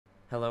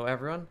Hello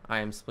everyone, I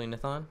am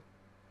Spleenathon. And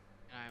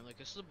I'm like,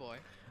 this is a boy.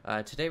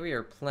 Today we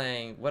are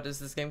playing, what is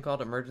this game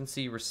called?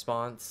 Emergency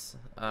Response,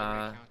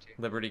 Liberty County.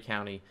 Liberty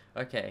County.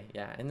 Okay,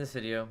 yeah, in this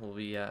video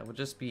we'll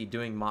just be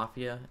doing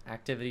Mafia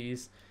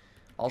activities,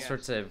 all Yes.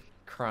 sorts of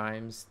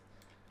crimes.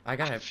 I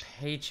got a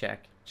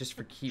paycheck just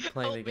for keep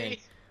playing the Help game.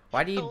 me.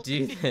 Why do you Help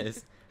do me.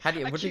 this? How do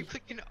you, I what do you, keep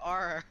clicking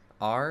R.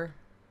 R?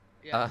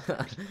 Yeah.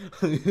 Press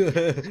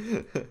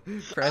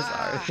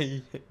Ah. R.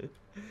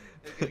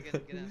 Get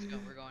in. Let's go.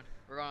 We're going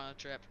on a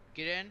trip.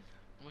 Get in.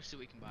 Let's see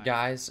what we can buy.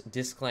 Guys,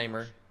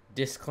 disclaimer.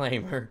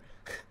 Here,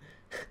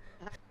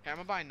 I'm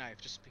gonna buy a knife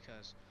just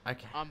because.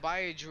 Okay. Buy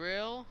a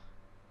drill,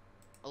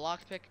 a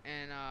lockpick,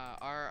 and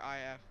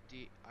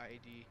RIFD.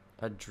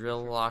 A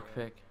drill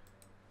lockpick.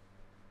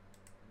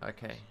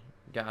 Okay,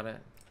 got it.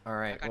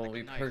 Alright, I got well, the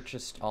we knife.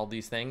 purchased all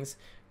these things.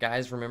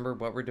 Guys, remember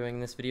what we're doing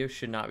in this video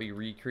should not be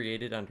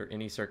recreated under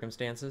any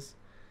circumstances.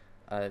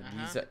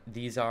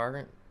 These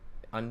are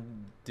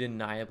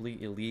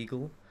undeniably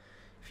illegal.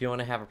 If you want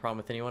to have a problem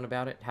with anyone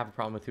about it, have a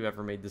problem with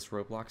whoever made this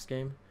Roblox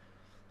game.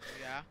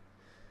 Yeah.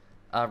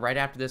 Right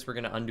after this, we're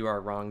going to undo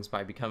our wrongs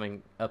by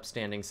becoming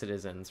upstanding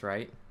citizens,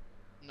 right?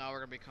 No, we're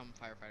gonna become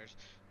firefighters.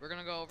 We're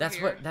gonna go over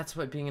here. That's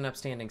what being an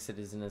upstanding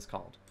citizen is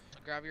called. So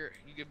grab your.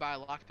 You could buy a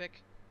lockpick.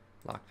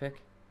 Lockpick?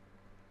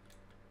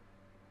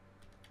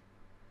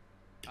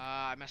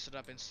 I messed it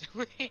up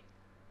instantly. I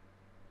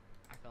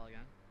fell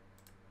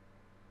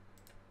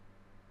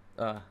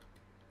again.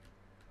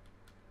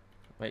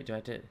 Wait, do I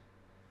have to...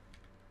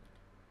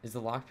 Is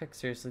the lockpick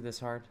seriously this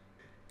hard?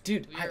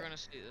 Dude, We are gonna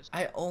see this.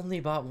 I only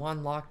bought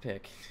one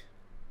lockpick.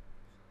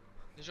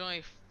 There's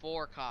only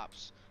 4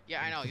 cops.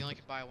 Yeah, I know. You only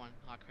can buy one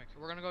lockpick.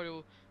 We're gonna go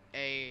to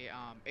a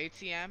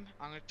ATM.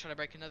 I'm gonna try to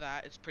break into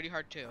that. It's pretty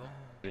hard too.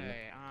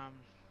 Okay.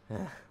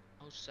 07F.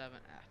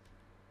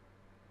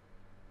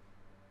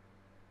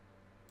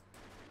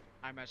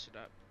 I messed it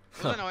up.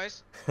 What's that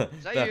noise?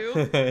 Is that you?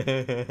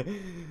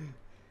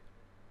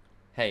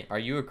 Hey, are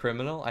you a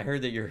criminal? I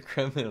heard that you're a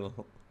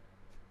criminal.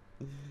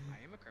 I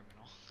am a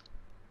criminal.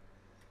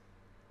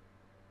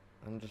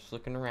 I'm just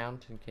looking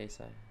around in case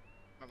I...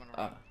 I'm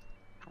gonna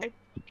run.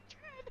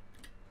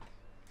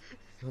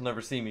 You'll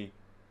never see me.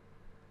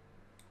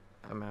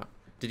 I'm out.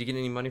 Did you get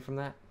any money from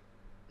that?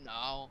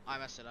 No, I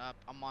messed it up.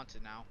 I'm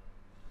wanted now.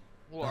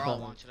 We're all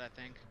wanted, I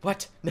think.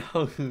 What?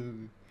 No.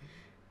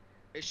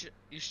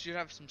 You should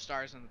have some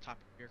stars on the top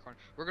of your corner.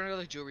 We're gonna go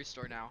to the jewelry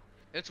store now.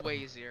 It's way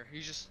easier.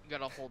 You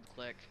gotta hold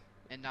click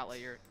and not let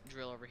your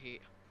drill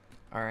overheat.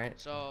 All right.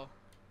 So,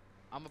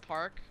 I'm gonna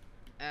park,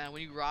 and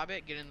when you rob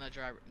it, get in the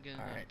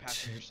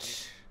passenger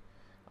seat.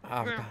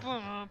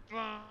 Oh,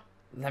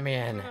 let me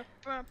in.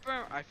 I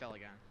fell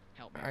again.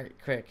 Help me. All right,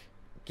 quick.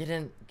 Get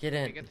in. Get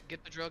in. Okay,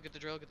 get the drill. Get the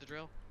drill. Get the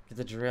drill.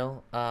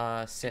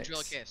 6.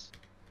 Drill case.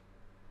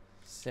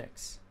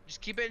 6.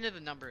 Just keep it into the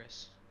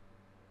numbers.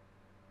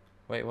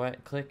 Wait,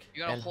 what? Click.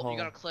 You gotta and hold. hold.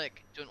 You gotta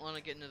click. Don't want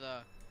to get into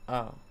the.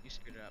 Oh. You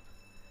screwed it up.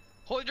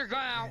 Hold your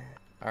gun out.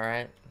 All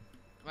right.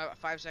 I have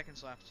 5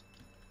 seconds left.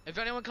 If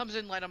anyone comes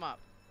in, light them up.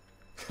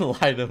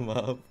 Light them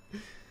up.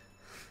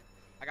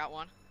 I got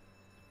one.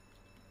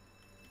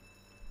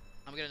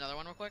 I'm gonna get another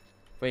one real quick.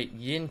 Wait,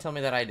 you didn't tell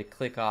me that I had to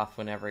click off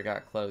whenever I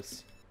got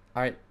close.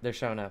 All right, they're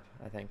showing up.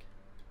 I think.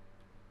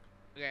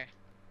 Okay.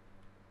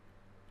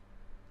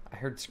 I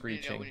heard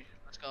screeching.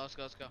 Let's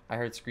go. I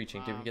heard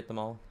screeching. Did we get them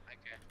all? Okay.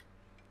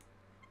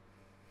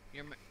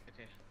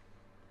 Okay.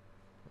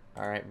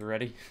 All right, we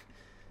ready?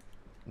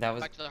 That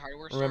was. Back to the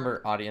hardware store.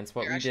 Remember, audience,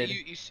 what Here, we actually,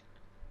 did.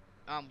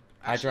 I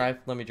actually, drive.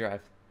 Let me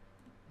drive.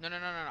 No.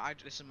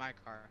 This is my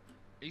car.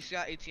 You see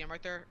that ATM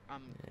right there? Yeah.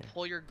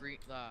 Pull your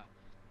the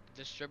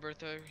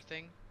distributor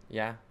thing.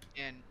 Yeah.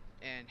 And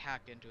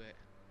hack into it.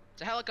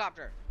 It's a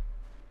helicopter.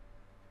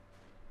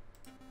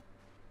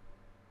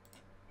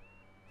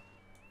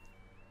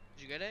 Did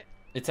you get it?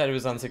 It said it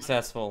was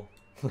unsuccessful.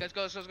 Let's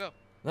go.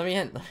 Let me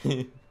in.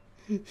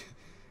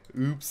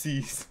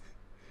 Oopsies.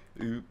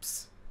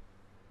 Oops.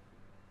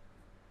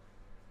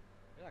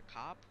 You're a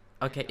cop?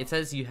 Okay, it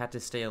says you have to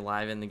stay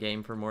alive in the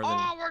game for more than...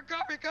 Oh, we're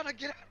gonna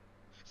get out.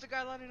 It's the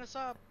guy lining us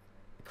up.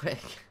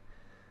 Quick.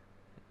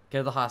 Go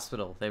to the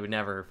hospital. They would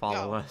never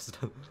follow us.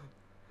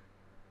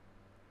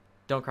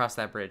 Don't cross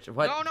that bridge.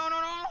 What? No.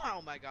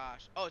 Oh my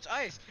gosh. Oh, it's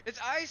ice. It's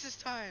ice this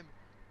time.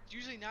 It's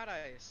usually not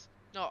ice.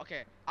 No,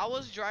 okay. I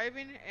was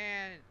driving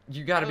and...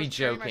 You gotta be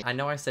joking. I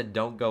know I said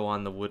don't go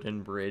on the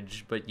wooden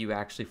bridge, but you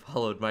actually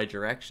followed my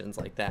directions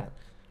like that.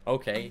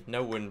 Okay,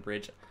 no wooden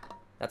bridge.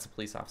 That's a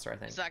police officer, I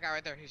think. It's that guy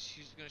right there.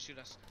 He's gonna shoot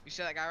us. You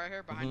see that guy right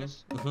here behind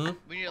us? Mm-hmm.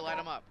 We need to light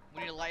him up.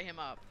 We need to light him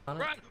up. On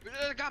Run!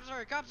 The cops are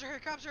here! Cops are here!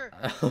 Cops are here!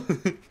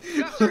 it.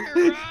 Cops are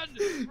here! Run!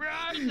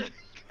 Run!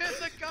 Get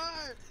the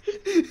car!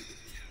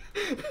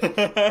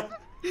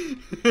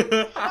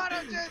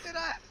 Auto chasing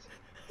us!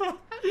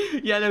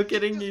 Yeah, no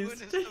kidding. He just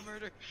witnessed the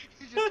murder.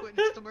 He just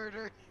witnessed the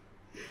murder.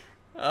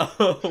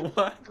 Oh,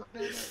 what?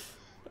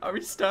 Are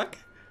we stuck?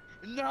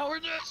 No,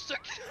 we're not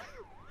stuck.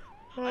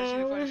 I just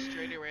need to find a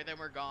straight away, then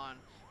we're gone.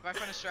 If I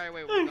find a straight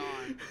away, we're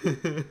gone.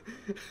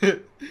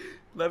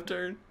 Left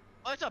turn.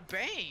 Oh, it's a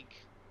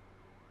bank.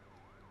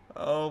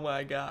 Oh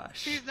my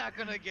gosh. He's not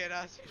gonna get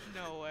us.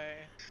 No way.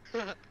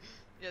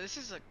 Yeah, this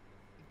is a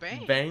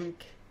bank.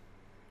 Bank?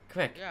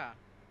 Quick. Yeah.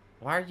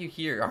 Why are you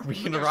here? Are we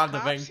But gonna there's rob the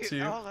cops bank here-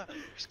 too? oh,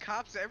 there's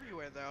cops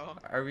everywhere though.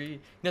 Are we?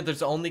 No,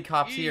 there's only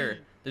cops here.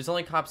 Eee. There's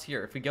only cops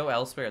here. If we go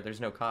elsewhere, there's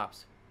no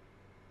cops.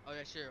 Oh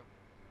yeah, true.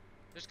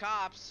 There's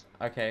cops.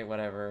 Okay,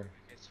 whatever. Okay,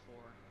 it's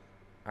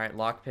 4. Alright,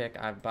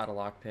 lockpick. I've bought a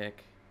lockpick.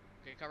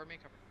 Okay, cover me.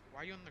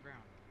 Why are you on the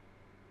ground?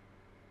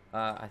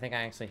 I think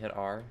I actually hit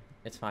R.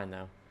 It's fine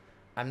though.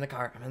 I'm in the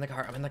car. I'm in the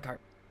car. I'm in the car.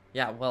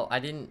 Yeah, well, I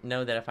didn't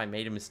know that if I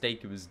made a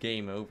mistake, it was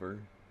game over.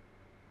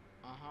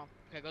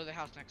 Okay, go to the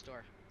house next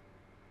door.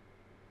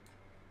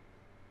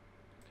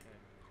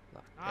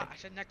 Okay. Ah, I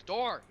said next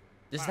door.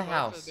 This is Fine, the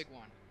I'll go house. for the big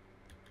one.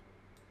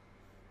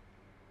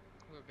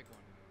 Go for the big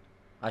one.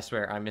 I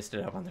swear, I messed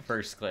it up on the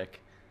first click.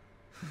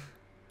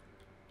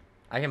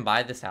 I can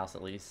buy this house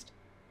at least.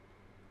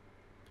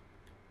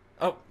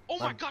 Oh! Oh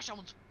my gosh, that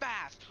one's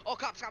fast! Oh,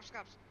 cops! We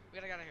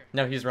gotta get out of here.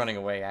 No, he's running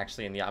away,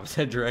 actually, in the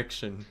opposite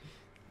direction.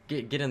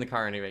 Get in the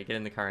car anyway. Get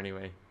in the car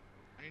anyway.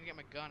 I need to get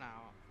my gun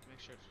out.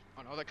 Make sure it's...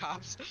 Oh no, the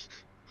cops.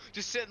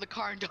 Just sit in the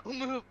car and don't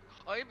move.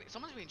 Oh,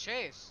 someone's being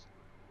chased.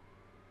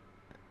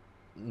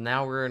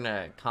 Now we're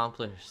gonna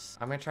accomplish...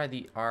 I'm gonna try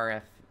the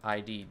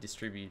RFID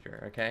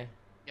distributor, okay?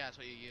 Yeah, that's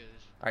what you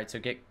use. Alright, so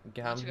get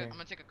I'm here.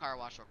 gonna take a car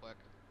wash real quick.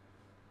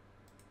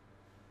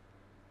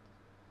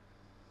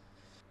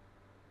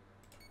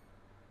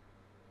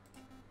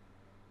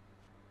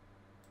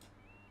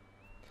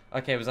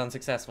 Okay, it was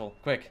unsuccessful.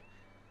 Quick.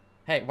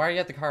 Hey, why are you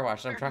at the car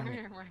wash? I'm trying.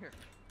 Right here.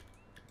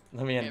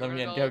 Let me in. Okay, Let we're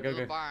me in. gonna Go, to go,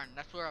 the go. barn.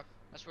 That's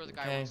where the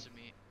guy Okay. wants to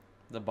meet.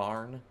 The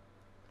barn.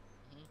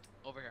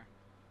 Over here.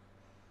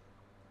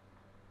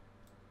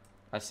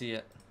 I see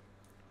it.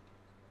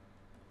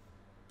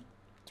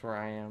 That's where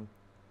I am.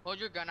 Hold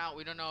your gun out.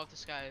 We don't know if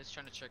this guy is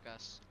trying to trick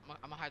us. I'm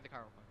gonna hide the car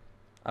real quick.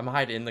 I'm gonna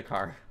hide in the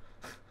car.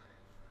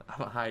 I'm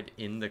gonna hide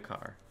in the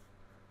car.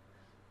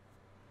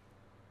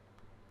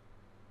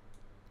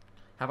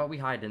 How about we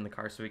hide in the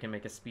car so we can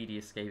make a speedy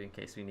escape in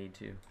case we need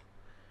to?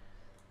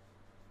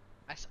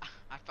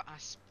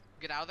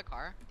 Get out of the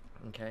car.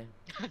 Okay.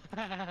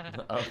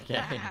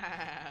 Okay.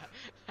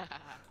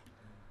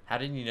 How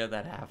did you know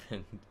that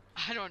happened?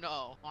 I don't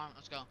know. Come on,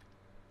 let's go.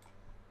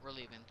 We're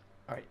leaving.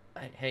 Alright.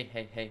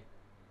 Hey.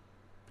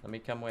 Let me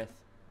come with.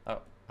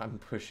 Oh, I'm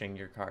pushing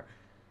your car.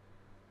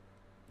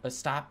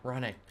 Stop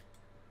running.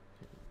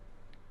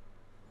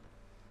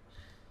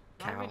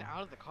 Not Cow. even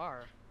out of the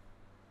car.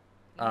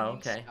 Oh,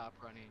 okay. Stop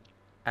running.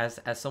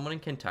 As someone in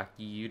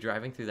Kentucky, you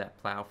driving through that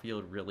plow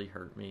field really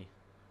hurt me.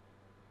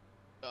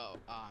 Oh,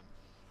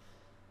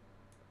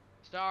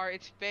 sorry,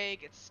 it's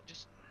fake. It's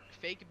just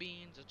fake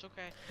beans. It's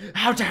okay.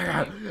 How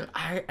dare you!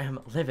 I am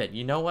livid.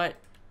 You know what?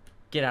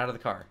 Get out of the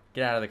car.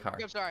 Get out of the car.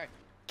 I'm sorry.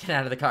 Get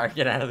out of the car.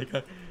 Get out of the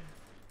car.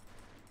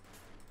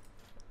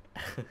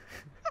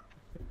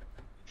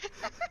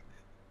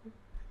 Did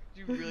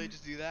you really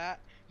just do that?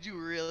 Did you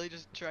really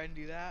just try and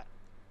do that?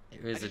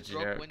 It was I a just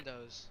broke joke.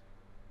 windows.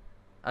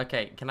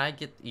 Okay, can I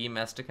get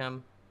EMS to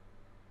come?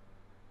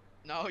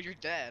 No, you're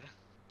dead.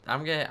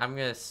 I'm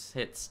gonna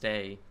hit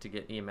stay to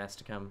get EMS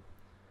to come.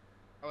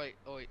 Oh wait,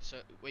 so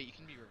wait, you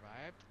can be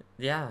revived?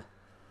 Yeah.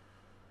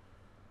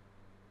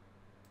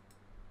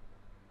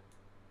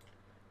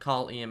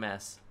 Call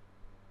EMS.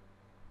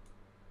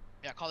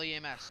 Yeah, call the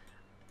EMS.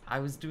 I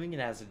was doing it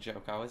as a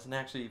joke. I wasn't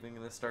actually even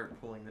gonna start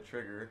pulling the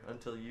trigger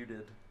until you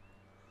did.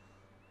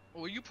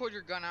 Well, you pulled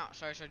your gun out,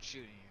 so I started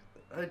shooting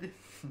you. I didn't.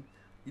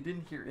 You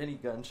didn't hear any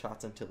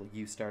gunshots until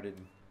you started.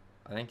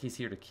 I think he's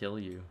here to kill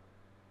you.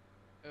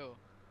 Ew.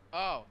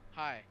 Oh,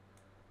 hi.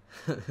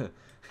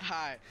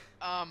 Hi.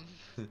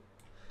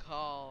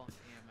 Call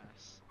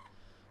EMS.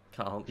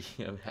 Call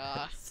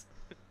EMS.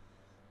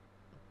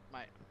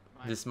 My.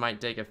 This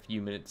might take a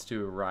few minutes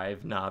to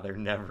arrive. Nah, they're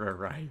never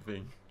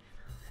arriving.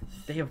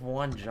 They have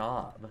one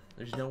job.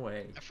 There's no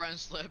way. My friend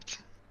slipped.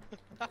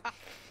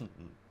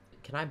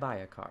 Can I buy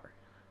a car?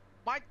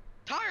 My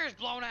tire's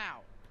blown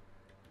out.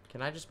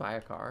 Can I just buy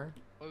a car?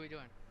 What are we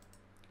doing?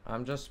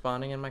 I'm just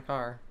spawning in my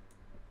car.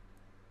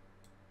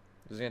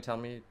 Is it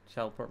gonna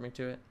teleport me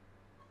to it?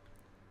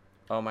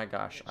 Oh my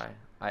gosh,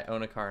 I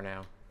own a car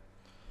now.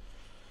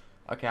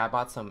 Okay, I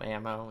bought some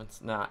ammo.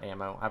 It's not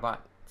ammo. I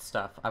bought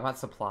stuff. I bought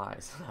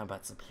supplies. I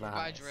bought supplies.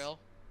 Buy a drill.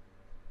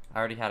 I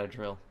already had a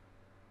drill.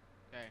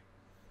 Okay.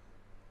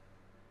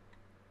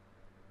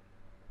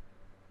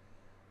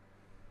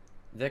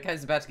 That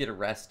guy's about to get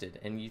arrested,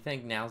 and you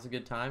think now's a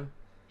good time?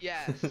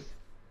 Yes.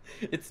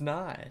 It's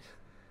not.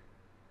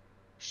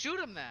 Shoot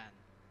him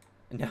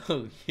then.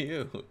 No,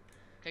 you.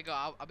 Okay, go.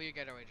 I'll be your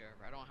getaway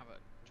driver. I don't have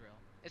a drill.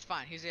 It's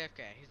fine. He's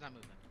AFK. He's not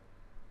moving.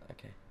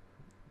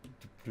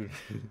 Okay.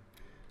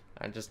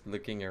 I'm just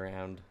looking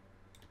around.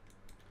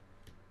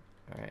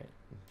 Alright,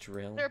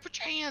 drill. There, put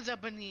your hands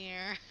up in the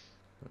air.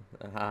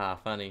 Haha,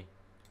 funny.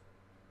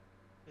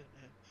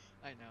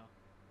 I know.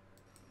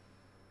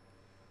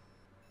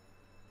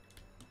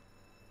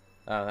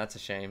 Oh, that's a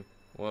shame.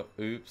 What?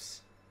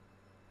 Oops.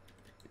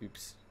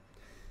 Oops.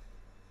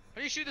 How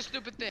do you shoot the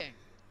stupid thing?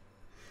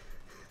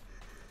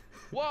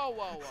 Whoa,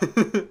 whoa,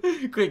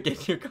 whoa. Quick, get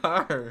in your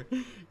car.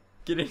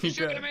 Get in He's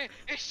your shooting car. at me.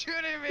 He's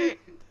shooting at me.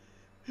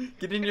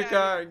 Get in Get your outta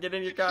car. here. Get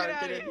in your Get car.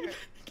 outta Get in. here.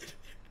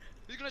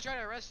 He's gonna try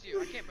to arrest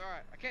you. I can't. All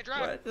right. I can't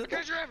drive. What? I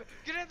can't drive.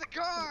 Get in the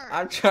car.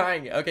 I'm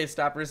trying. Okay,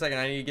 stop for a second.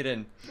 I need to get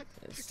in.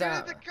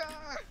 Stop. Get in the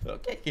car.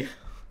 Okay.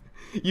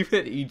 You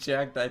hit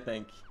eject, I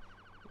think.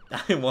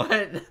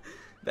 What?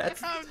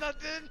 That's. I'm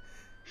nothing.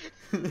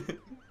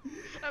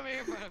 I mean,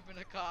 if I've been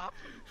a cop.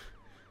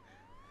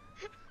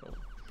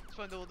 It's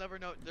fun. They'll never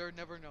know. They'll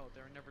never know.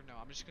 They'll never know.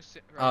 I'm just gonna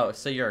sit. Right Oh, here.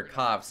 so you're a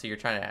cop, so you're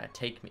trying to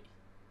take me.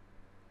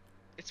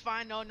 It's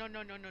fine. No. I'm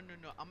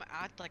gonna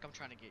act like I'm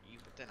trying to get you,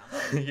 but then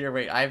I'm. Here,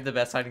 wait. I have the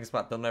best hiding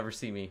spot. They'll never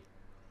see me.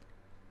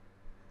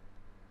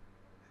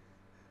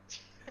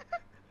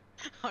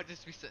 I'll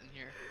just be sitting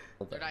here.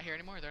 They're not here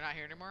anymore. They're not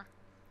here anymore.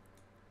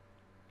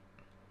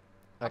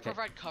 I'll Okay.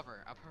 provide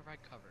cover.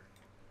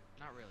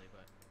 Not really,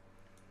 but.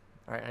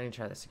 Alright, I need to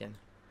try this again.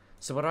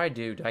 So what do I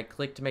do? Do I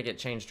click to make it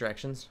change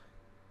directions?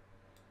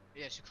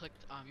 Yes, you click.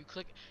 You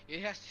click.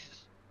 It has to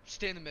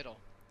stay in the middle.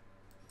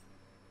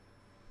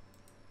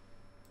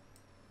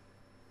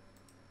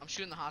 I'm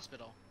shooting the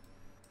hospital.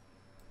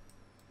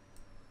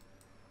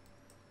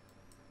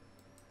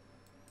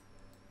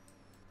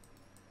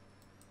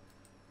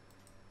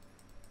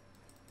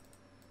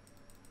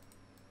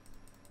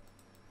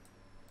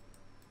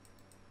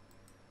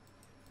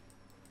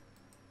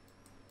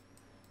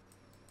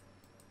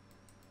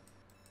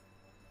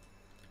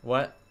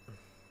 What?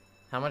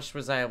 How much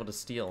was I able to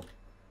steal?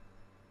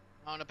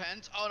 Oh, it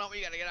depends. Oh no,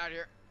 we gotta get out of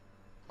here.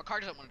 My car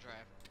doesn't want to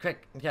drive.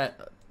 Quick, yeah,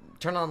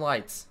 turn on the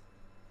lights.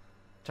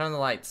 Turn on the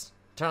lights.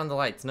 Turn on the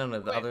lights. No, the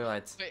Wait, other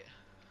lights. Wait.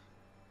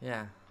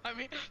 Yeah. I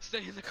mean,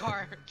 stay in the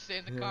car. Stay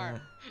in the car.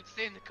 Yeah.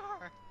 Stay in the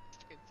car.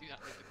 Do not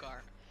leave the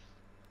car.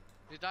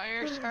 He's not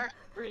here, sir.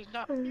 He's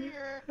not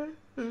here.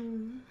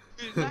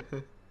 He's not.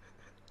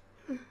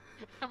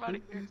 I'm out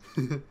of here.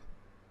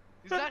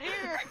 He's not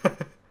here.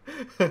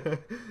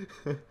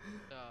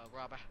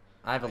 Rob.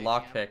 I have a ATM.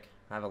 lockpick.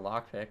 I have a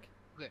lockpick.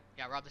 Okay,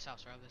 yeah, rob this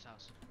house. Rob this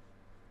house.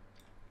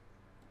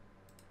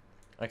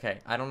 Okay,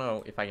 I don't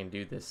know if I can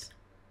do this.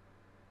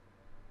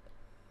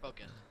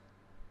 Focus.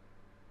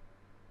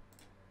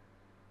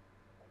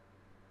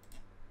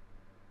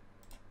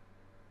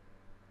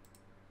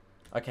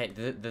 Okay,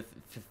 the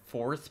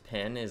fourth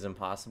pin is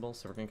impossible,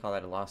 so we're gonna call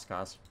that a lost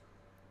cause.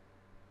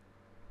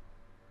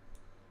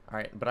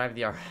 Alright, but I have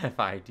the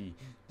RFID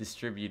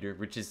distributor,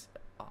 which is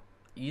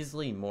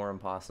easily more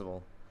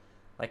impossible.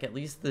 Like, at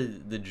least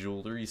the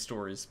jewelry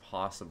store is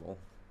possible.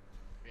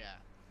 Yeah.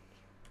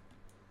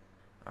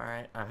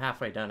 Alright, I'm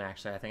halfway done,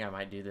 actually. I think I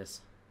might do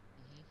this.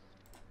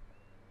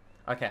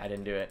 Mm-hmm. Okay, I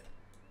didn't do it.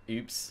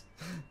 Oops.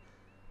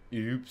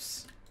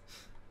 Oops.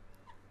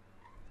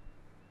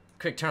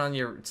 Quick, turn on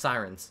your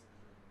sirens.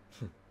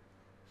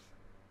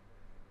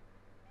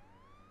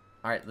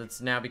 Alright, let's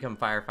now become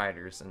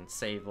firefighters and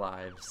save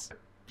lives.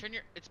 Turn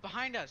your. It's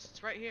behind us.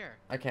 It's right here.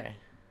 Okay.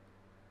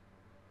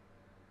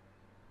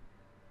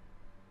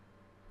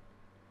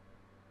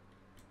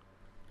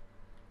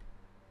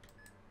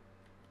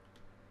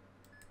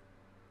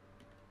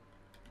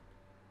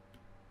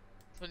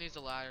 Who needs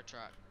a ladder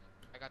truck?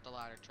 I got the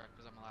ladder truck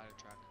because I'm a ladder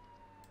truck.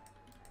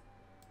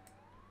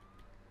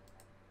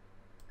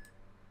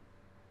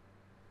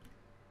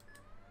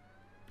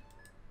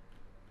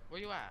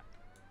 Where you at?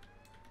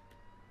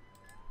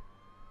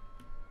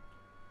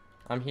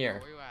 I'm here.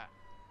 Where you at?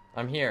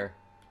 I'm here.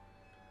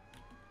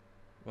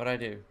 What'd I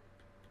do?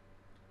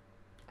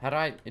 How do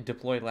I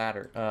deploy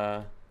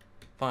ladder?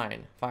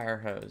 Fine. Fire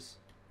hose.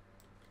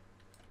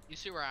 You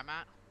see where I'm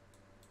at?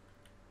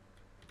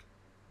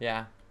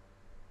 Yeah.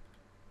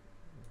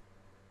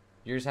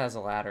 Yours has a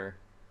ladder.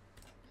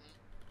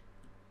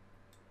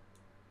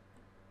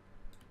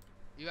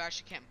 You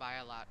actually can't buy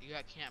a lot. You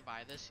can't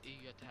buy this.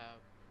 You have to have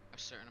a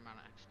certain amount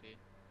of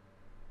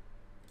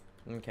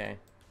XP. Okay.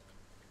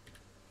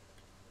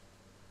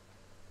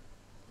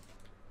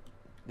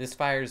 This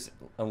fire's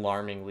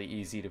alarmingly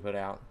easy to put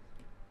out.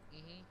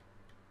 Mm-hmm.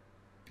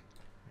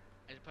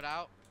 Is it put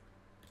out?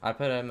 I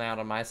put them out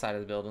on my side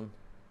of the building.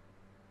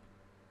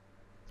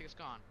 I think it's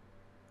gone.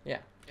 Yeah.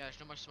 Yeah, there's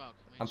no more smoke.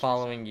 I mean, I'm it's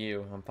following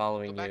you. I'm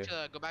following you.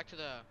 Go back to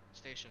the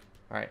station.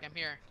 Alright. Okay, I'm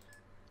here.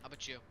 How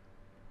about you?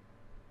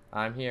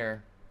 I'm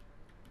here.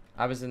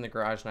 I was in the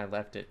garage and I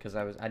left it because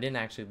I didn't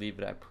actually leave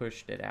it. I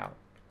pushed it out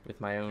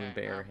with my own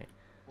bare hand.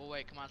 Well,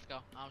 wait. Come on, let's go.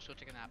 I'll just go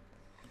take a nap.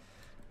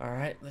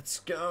 Alright, let's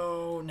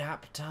go.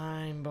 Nap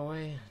time,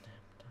 boy.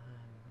 Nap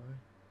time, boy.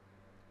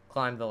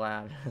 Climb the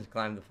ladder.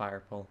 Climb the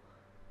fire pole.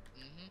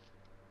 Mm-hmm.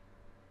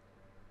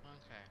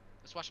 Okay.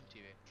 Let's watch some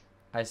TV.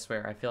 I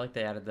swear, I feel like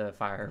they added the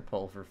fire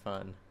pole for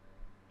fun.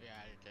 Yeah,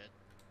 it did.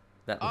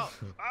 That. Oh!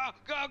 Oh!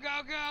 Go!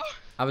 Go! Go!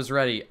 I was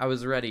ready. I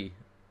was ready.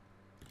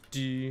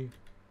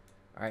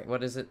 Alright,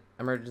 what is it?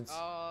 Emergency.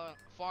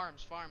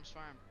 Farms.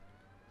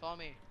 Follow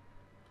me.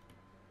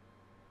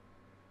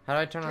 How do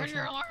I turn on? Turn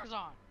your alarms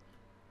on.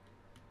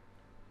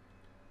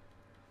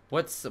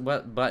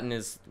 What button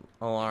is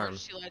alarm?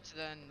 Emergency lights,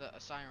 then the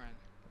siren.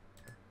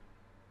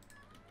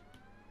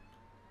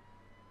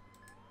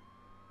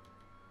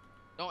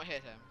 Don't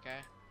hit him, okay?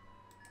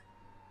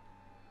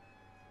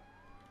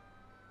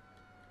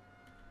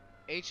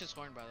 H is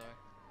horn, by the way.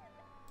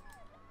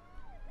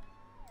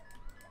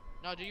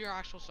 No, do your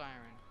actual siren.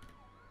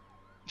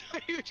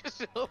 You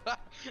just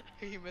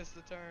you missed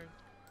the turn.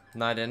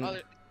 No, I didn't. Oh,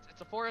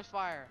 it's a forest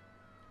fire.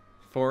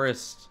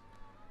 Forest.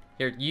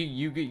 Here,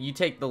 you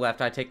take the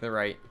left. I take the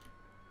right.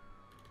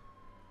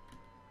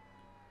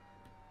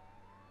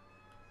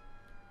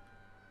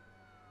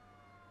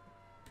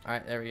 All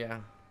right, there we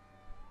go.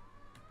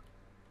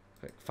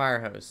 Quick fire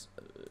hose.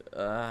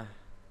 I'm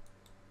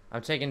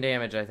taking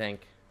damage. I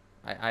think.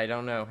 I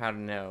don't know how to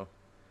know,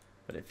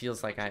 but it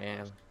feels like I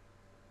am.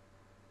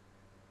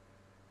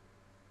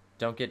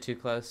 Don't get too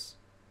close.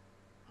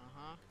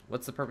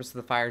 What's the purpose of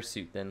the fire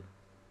suit then?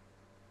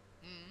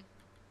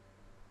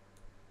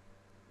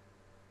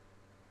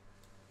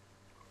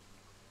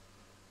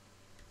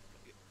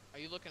 Are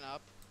you looking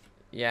up?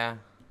 Yeah.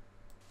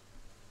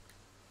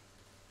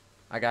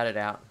 I got it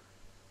out.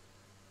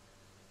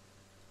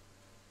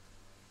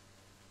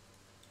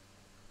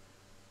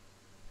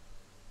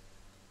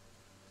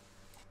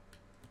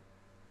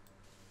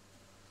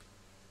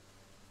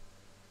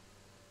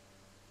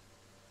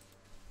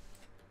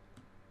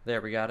 There,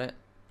 we got it.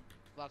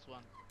 Last one.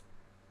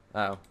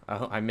 Oh,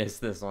 I missed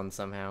this one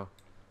somehow.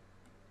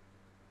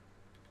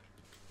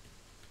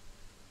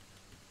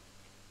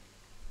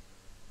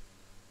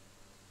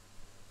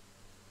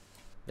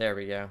 There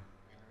we go. There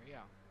we go.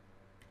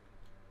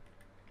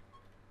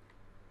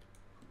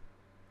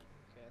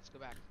 Okay, let's go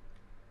back.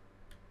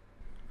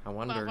 I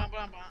wonder.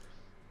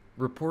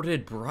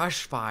 Reported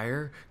brush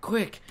fire.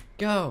 Quick,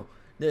 go.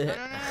 No.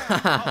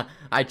 Oh.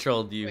 I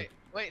trolled you.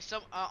 Wait.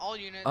 Some all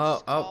units.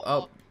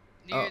 Oh.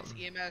 Units,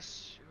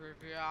 EMS,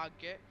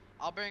 get.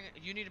 I'll bring.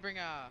 You need to bring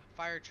a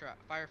firefighter,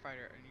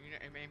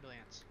 and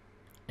ambulance.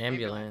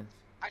 Ambulance.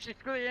 Actually,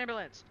 screw the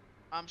ambulance.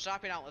 I'm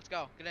stopping out. Let's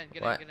go. Get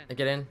in.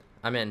 Get in.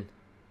 I'm in.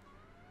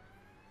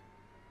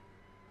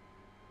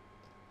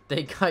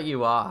 They cut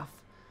you off.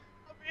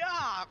 Cut me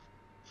off.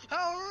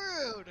 How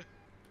rude.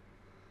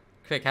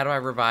 Quick, how do I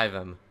revive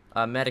him?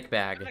 Medic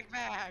bag. Medic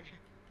bag.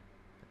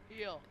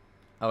 Heal.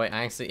 Oh wait,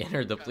 I actually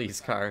entered the police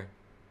car.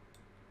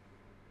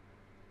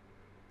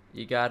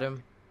 You got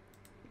him?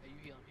 Yeah,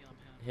 you heal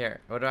him. Here,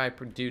 what do I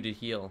do to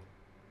heal?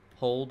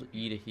 Hold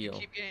E to heal.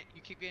 You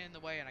keep getting in the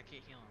way and I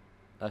can't heal him.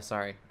 Oh,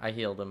 sorry. I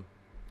healed him.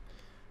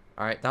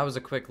 Alright, that was a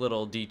quick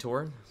little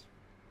detour.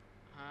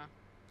 Huh?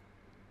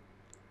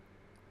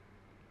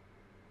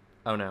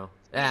 Oh no.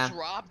 Just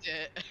robbed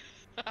it.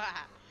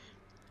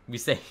 We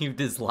saved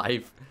his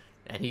life,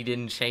 and he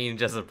didn't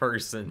change as a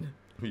person.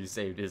 We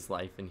saved his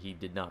life, and he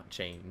did not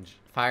change.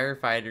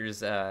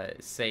 Firefighters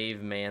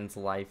save man's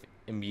life,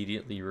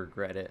 immediately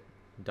regret it.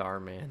 Dar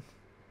man.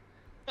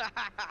 Wait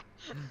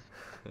a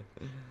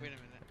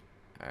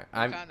minute.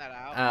 I found that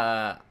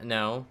out?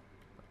 No.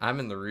 I'm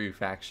in the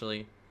roof,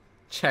 actually.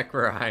 Check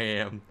where I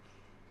am.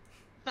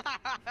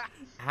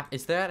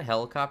 Is that a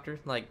helicopter?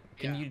 Like,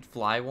 can you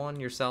fly one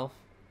yourself?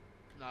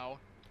 No.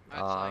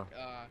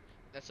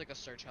 That's like a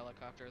search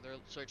helicopter. They're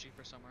searching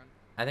for someone.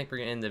 I think we're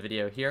gonna end the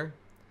video here.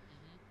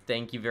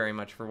 Thank you very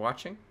much for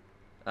watching.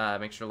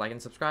 Make sure to like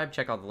and subscribe.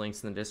 Check all the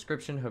links in the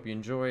description. Hope you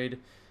enjoyed.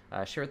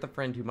 Share with a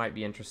friend who might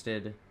be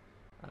interested.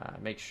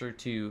 Make sure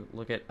to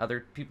look at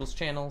other people's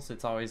channels.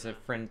 It's always a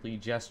friendly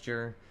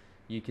gesture.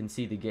 You can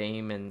see the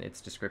game and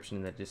its description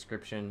in the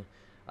description.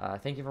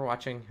 Thank you for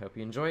watching. Hope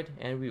you enjoyed,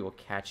 and we will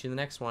catch you in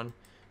the next one.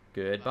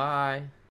 Goodbye.